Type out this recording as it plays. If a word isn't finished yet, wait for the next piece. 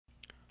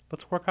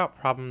Let's work out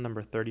problem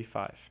number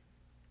 35.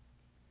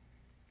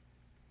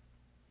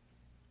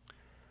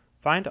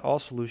 Find all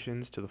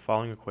solutions to the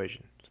following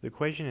equation. So the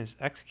equation is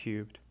x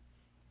cubed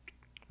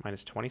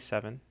minus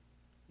 27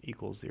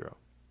 equals 0.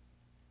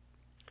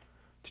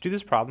 To do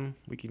this problem,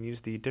 we can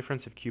use the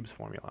difference of cubes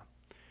formula.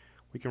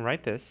 We can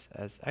write this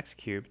as x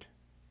cubed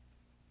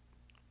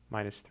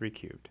minus 3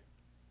 cubed,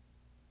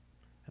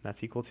 and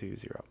that's equal to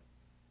 0.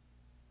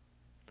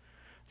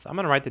 So I'm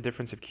going to write the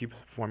difference of cubes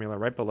formula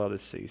right below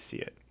this so you see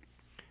it.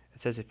 It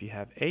says if you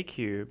have a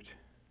cubed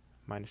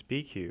minus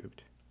b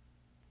cubed,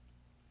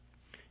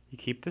 you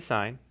keep the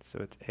sign, so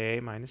it's a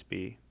minus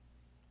b,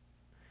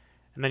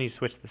 and then you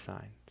switch the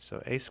sign.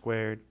 So a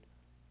squared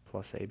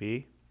plus ab,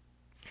 and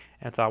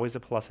it's always a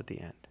plus at the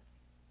end.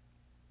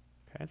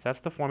 Okay, so that's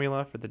the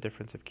formula for the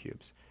difference of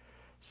cubes.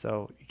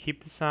 So you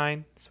keep the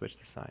sign, switch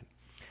the sign.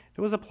 If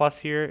it was a plus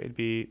here, it'd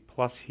be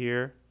plus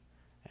here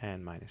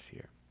and minus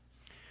here.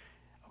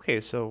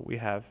 Okay, so we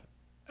have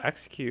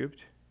x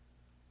cubed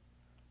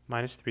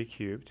minus 3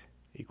 cubed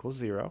equals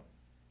 0.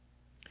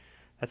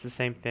 That's the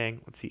same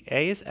thing. Let's see,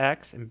 a is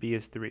x and b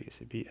is 3. So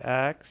it'd be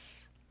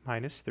x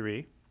minus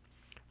 3,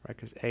 right?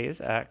 Because a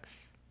is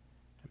x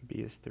and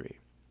b is 3.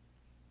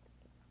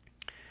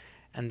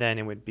 And then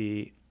it would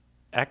be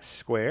x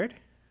squared.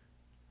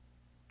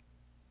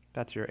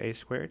 That's your a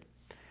squared.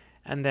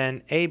 And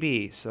then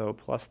ab, so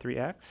plus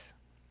 3x.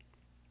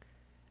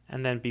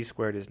 And then b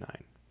squared is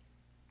 9.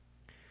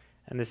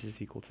 And this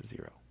is equal to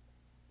 0.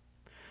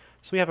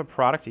 So we have a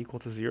product equal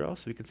to 0,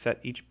 so we can set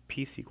each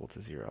piece equal to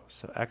 0.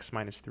 So x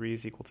minus 3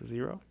 is equal to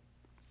 0,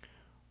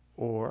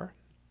 or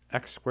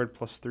x squared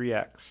plus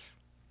 3x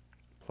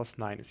plus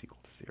 9 is equal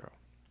to 0.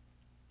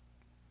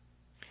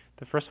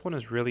 The first one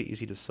is really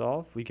easy to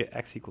solve. We get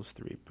x equals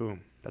 3.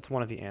 Boom. That's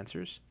one of the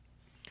answers.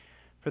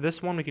 For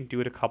this one, we can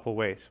do it a couple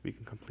ways. We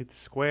can complete the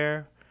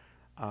square.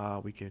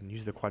 We can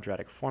use the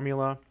quadratic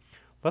formula.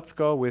 Let's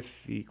go with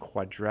the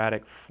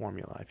quadratic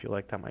formula. I feel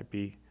like that might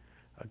be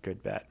a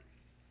good bet.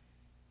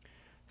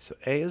 So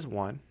a is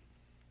 1,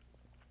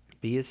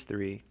 b is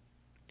 3,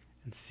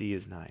 and c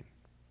is 9.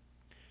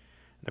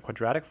 The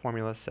quadratic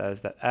formula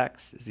says that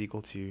x is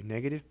equal to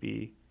negative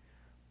b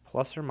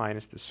plus or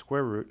minus the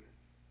square root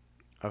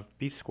of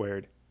b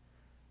squared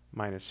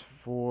minus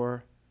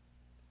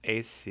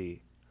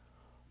 4ac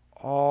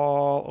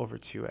all over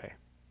 2a.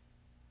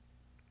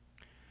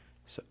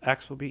 So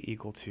x will be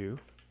equal to,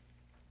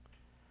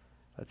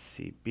 let's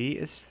see, b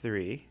is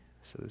 3,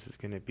 so this is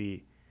going to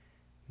be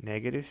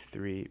negative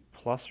 3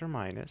 plus or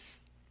minus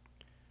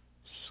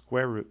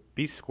square root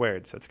b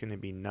squared, so it's going to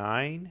be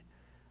 9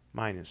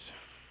 minus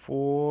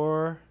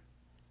 4ac,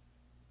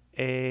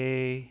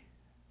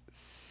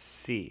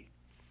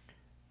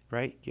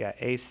 right? Yeah,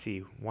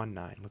 ac, 1,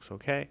 9, looks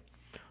okay.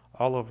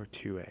 All over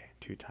 2a,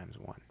 2 times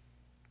 1.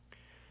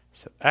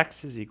 So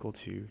x is equal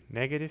to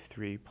negative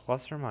 3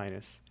 plus or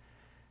minus,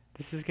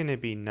 this is going to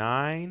be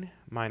 9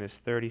 minus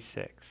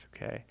 36,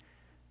 okay?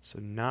 So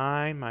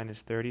 9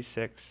 minus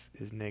 36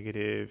 is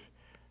negative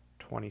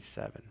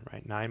 27,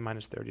 right? 9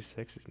 minus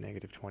 36 is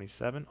negative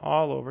 27,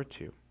 all over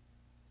 2.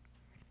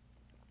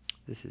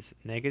 This is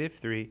negative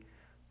 3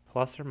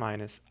 plus or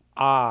minus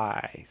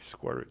I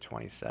square root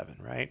 27,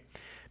 right?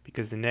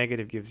 Because the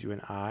negative gives you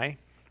an I.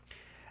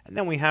 And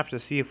then we have to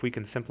see if we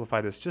can simplify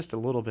this just a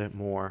little bit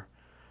more.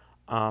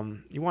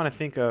 You want to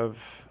think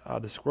of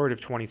the square root of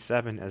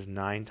 27 as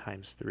 9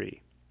 times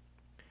 3.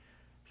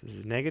 So this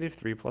is negative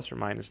 3 plus or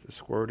minus the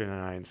square root of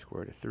 9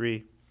 square root of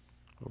 3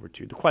 over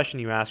 2. The question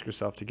you ask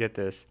yourself to get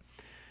this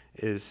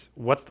is,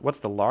 what's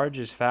the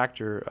largest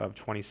factor of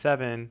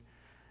 27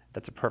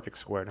 that's a perfect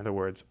square? In other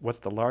words, what's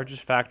the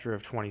largest factor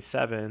of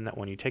 27 that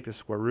when you take the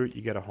square root,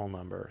 you get a whole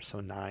number?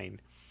 So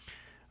 9.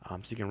 So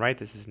you can write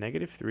this as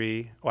negative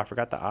 3. Oh, I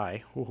forgot the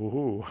I.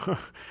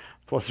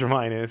 Plus or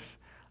minus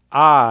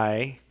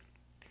I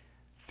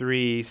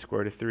 3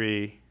 square root of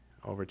 3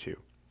 over 2.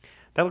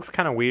 That looks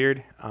kind of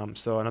weird,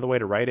 so another way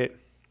to write it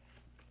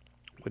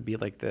would be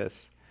like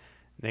this.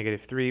 Negative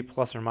 3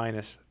 plus or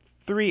minus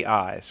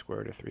 3i square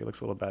root of 3. Looks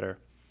a little better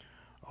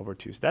over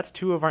 2. So that's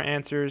 2 of our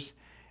answers,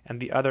 and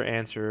the other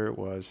answer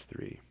was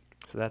 3.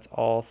 So that's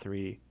all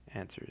 3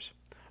 answers.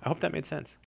 I hope that made sense.